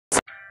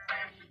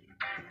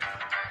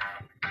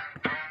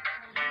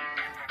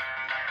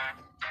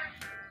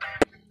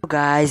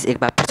Guys, एक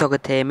बार फिर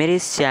स्वागत है मेरे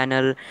इस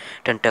चैनल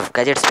टफ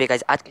गैजेट्स पे।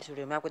 गाइस, आज की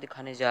वीडियो में आपको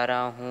दिखाने जा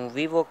रहा हूँ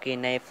वीवो के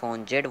नए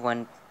फ़ोन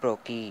Z1 प्रो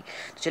की।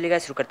 तो चलिए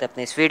गाइस, शुरू करते हैं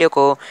अपने इस वीडियो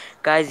को।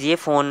 गाइस, ये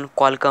phone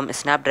Qualcomm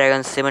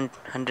Snapdragon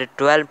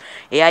 712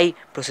 AI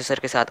processor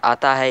के साथ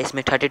आता है।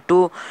 इसमें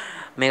 32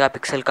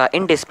 मेगापिक्सल का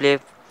इन डिस्प्ले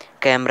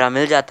कैमरा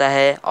मिल जाता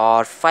है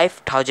और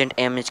 5000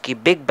 mAh की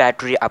बिग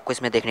बैटरी आपको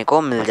इसमें देखने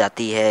को मिल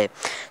जाती है।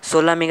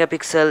 16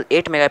 मेगापिक्सल,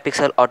 8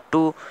 मेगापिक्सल और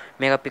 2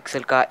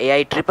 मेगापिक्सल का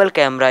AI ट्रिपल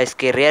कैमरा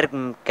इसके रेयर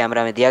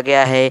कैमरा में दिया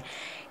गया है।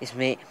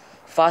 इसमें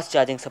फास्ट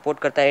चार्जिंग सपोर्ट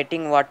करता है,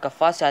 18 वाट का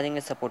फास्ट चार्जिंग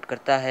सपोर्ट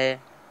करता है।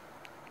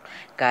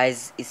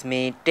 गाइस,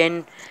 इसमें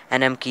 10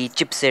 nm की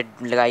चिपसेट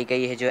लगाई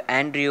गई है, जो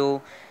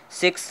एंड्रियो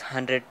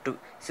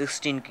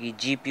 616 की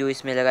GPU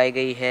इसमें लगाई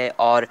गई है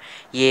और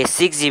ये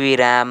 6 GB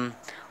रैम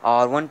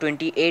और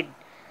 128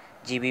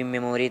 GB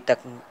मेमोरी तक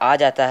आ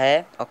जाता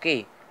है।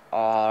 ओके,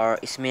 और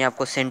इसमें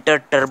आपको सेंटर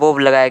टर्बो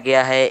लगाया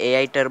गया है,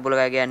 AI टर्बो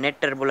लगाया गया है, नेट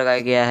टर्बो लगाया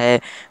गया है,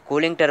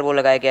 कूलिंग टर्बो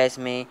लगाया गया है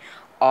इसमें,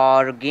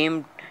 और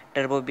गेम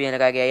टर्बो भी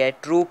लगाया गया है।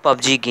 ट्रू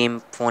PUBG गेम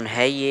फ़ोन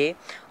है ये,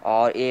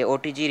 और ये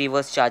OTG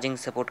रिवर्स चार्जिंग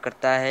सपोर्ट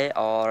करता है।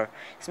 और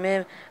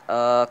इसमें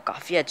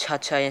काफ़ी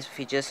अच्छा ये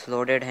फीचर्स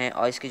लोडेड हैं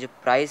और इसकी जो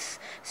प्राइस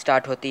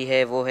स्टार्ट होती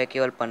है वो है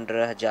केवल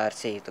 15,000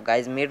 से। तो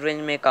गाइस, मिड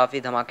रेंज में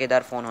काफ़ी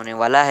धमाकेदार फ़ोन होने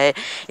वाला है।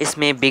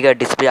 इसमें बिगर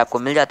डिस्प्ले आपको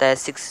मिल जाता है,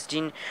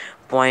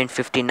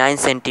 16.59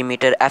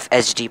 सेंटीमीटर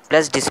FHD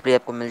प्लस डिस्प्ले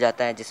आपको मिल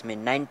जाता है, जिसमें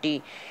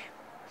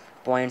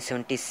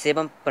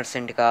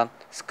 90.77% का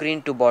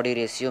स्क्रीन टू बॉडी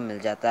रेशियो मिल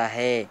जाता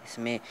है।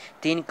 इसमें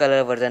 3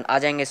 कलर वर्जन आ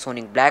जाएंगे,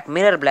 सोनिक ब्लैक,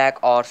 मिरर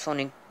ब्लैक और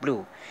सोनिक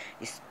ब्लू।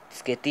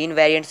 इसके 3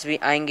 वेरिएंट्स भी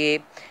आएंगे,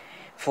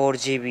 4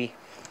 GB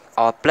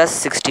और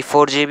प्लस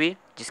 64 GB,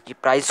 जिसकी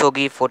प्राइस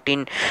होगी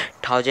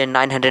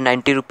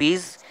 14,990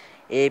 रुपीज़।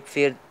 एक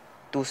फिर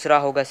दूसरा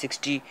होगा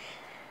 6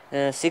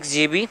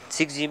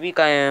 GB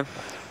का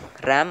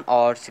रैम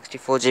और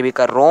 64 GB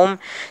का रोम,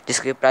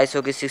 जिसकी प्राइस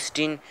होगी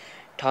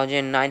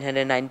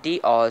 16,990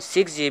 और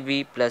 6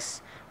 GB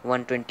प्लस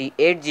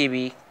 128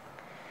 GB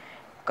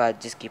का,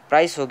 जिसकी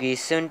प्राइस होगी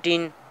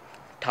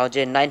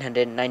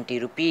 17,990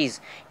 रुपीज़।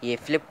 ये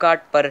फ्लिपकार्ट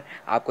पर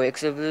आपको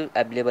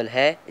अवेलेबल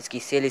है। इसकी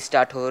सेल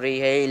स्टार्ट हो रही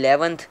है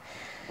 11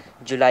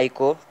 जुलाई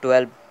को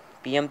 12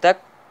 PM तक,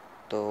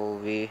 तो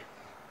वे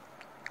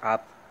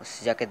आप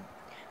उससे जाकर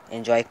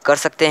एंजॉय कर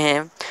सकते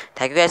हैं।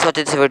 Thank you guys for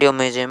watching this video.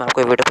 मुझे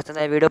आपको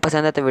वीडियो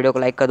पसंद है तो वीडियो को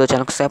लाइक कर दो,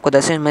 चैनल को सब्सक्राइब कर दो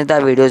ऐसे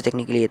मजेदार वीडियोस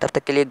देखने के लिए। तब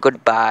तक के लिए गुड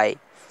बाय।